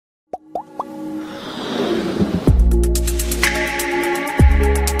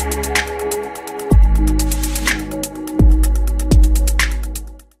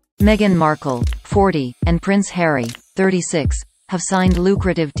Meghan Markle, 40, and Prince Harry, 36, have signed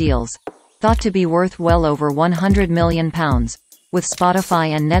lucrative deals, thought to be worth well over £100 million, with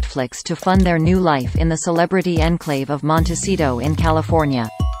Spotify and Netflix to fund their new life in the celebrity enclave of Montecito in California.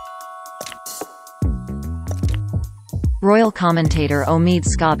 Royal commentator Omid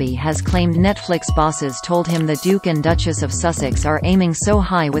Scobie has claimed Netflix bosses told him the Duke and Duchess of Sussex are aiming so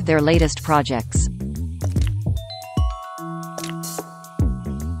high with their latest projects.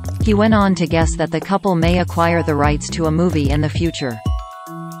 He went on to guess that the couple may acquire the rights to a movie in the future.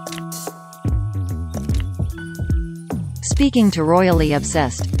 Speaking to Royally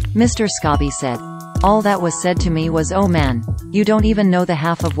Obsessed, Mr. Scobie said, "All that was said to me was, oh man, you don't even know the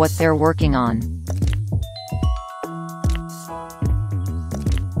half of what they're working on.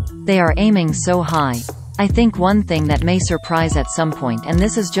 They are aiming so high. I think one thing that may surprise at some point, and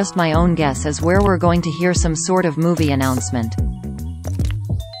this is just my own guess, is where we're going to hear some sort of movie announcement.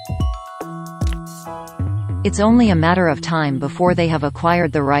 It's only a matter of time before they have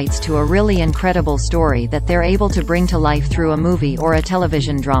acquired the rights to a really incredible story that they're able to bring to life through a movie or a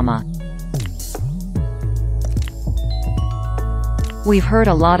television drama. We've heard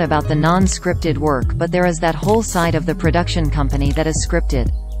a lot about the non-scripted work, but there is that whole side of the production company that is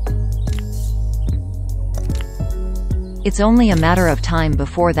scripted. It's only a matter of time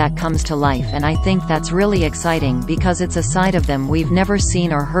before that comes to life, and I think that's really exciting because it's a side of them we've never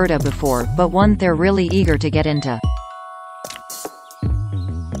seen or heard of before, but one they're really eager to get into.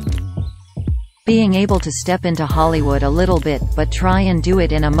 Being able to step into Hollywood a little bit, but try and do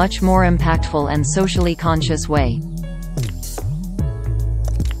it in a much more impactful and socially conscious way.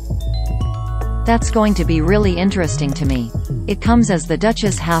 That's going to be really interesting to me." It comes as the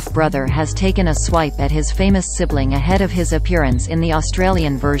Duchess half-brother has taken a swipe at his famous sibling ahead of his appearance in the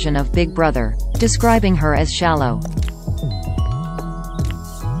Australian version of Big Brother, describing her as shallow.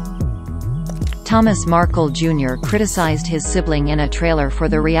 Thomas Markle Jr. criticized his sibling in a trailer for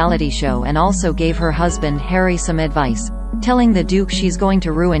the reality show and also gave her husband Harry some advice, telling the Duke she's going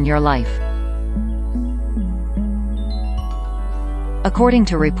to ruin your life. According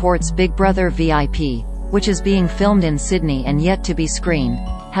to reports, Big Brother VIP, which is being filmed in Sydney and yet to be screened,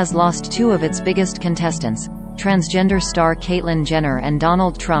 has lost two of its biggest contestants, transgender star Caitlyn Jenner and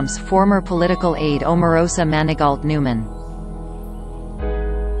Donald Trump's former political aide Omarosa Manigault Newman.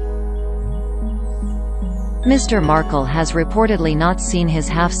 Mr. Markle has reportedly not seen his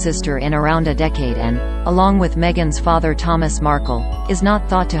half-sister in around a decade and, along with Meghan's father Thomas Markle, is not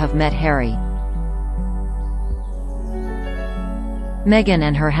thought to have met Harry. Meghan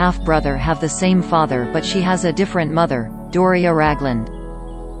and her half-brother have the same father, but she has a different mother, Doria Ragland.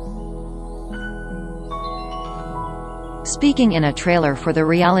 Speaking in a trailer for the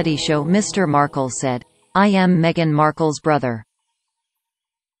reality show, Mr. Markle said, "I am Meghan Markle's brother.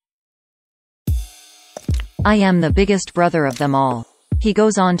 I am the biggest brother of them all." He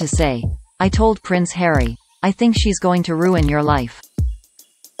goes on to say, "I told Prince Harry, I think she's going to ruin your life.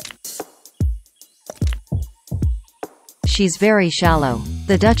 She's very shallow."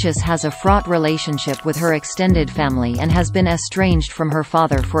 The Duchess has a fraught relationship with her extended family and has been estranged from her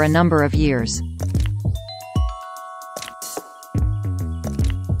father for a number of years.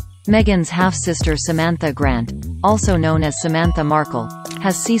 Meghan's half-sister Samantha Grant, also known as Samantha Markle,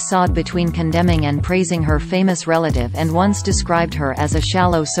 has seesawed between condemning and praising her famous relative and once described her as a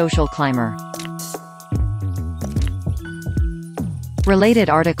shallow social climber. Related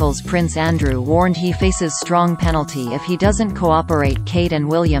articles: Prince Andrew warned he faces strong penalty if he doesn't cooperate. Kate and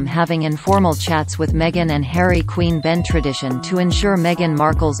William having informal chats with Meghan and Harry. Queen Ben tradition to ensure Meghan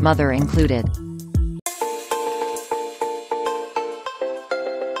Markle's mother included.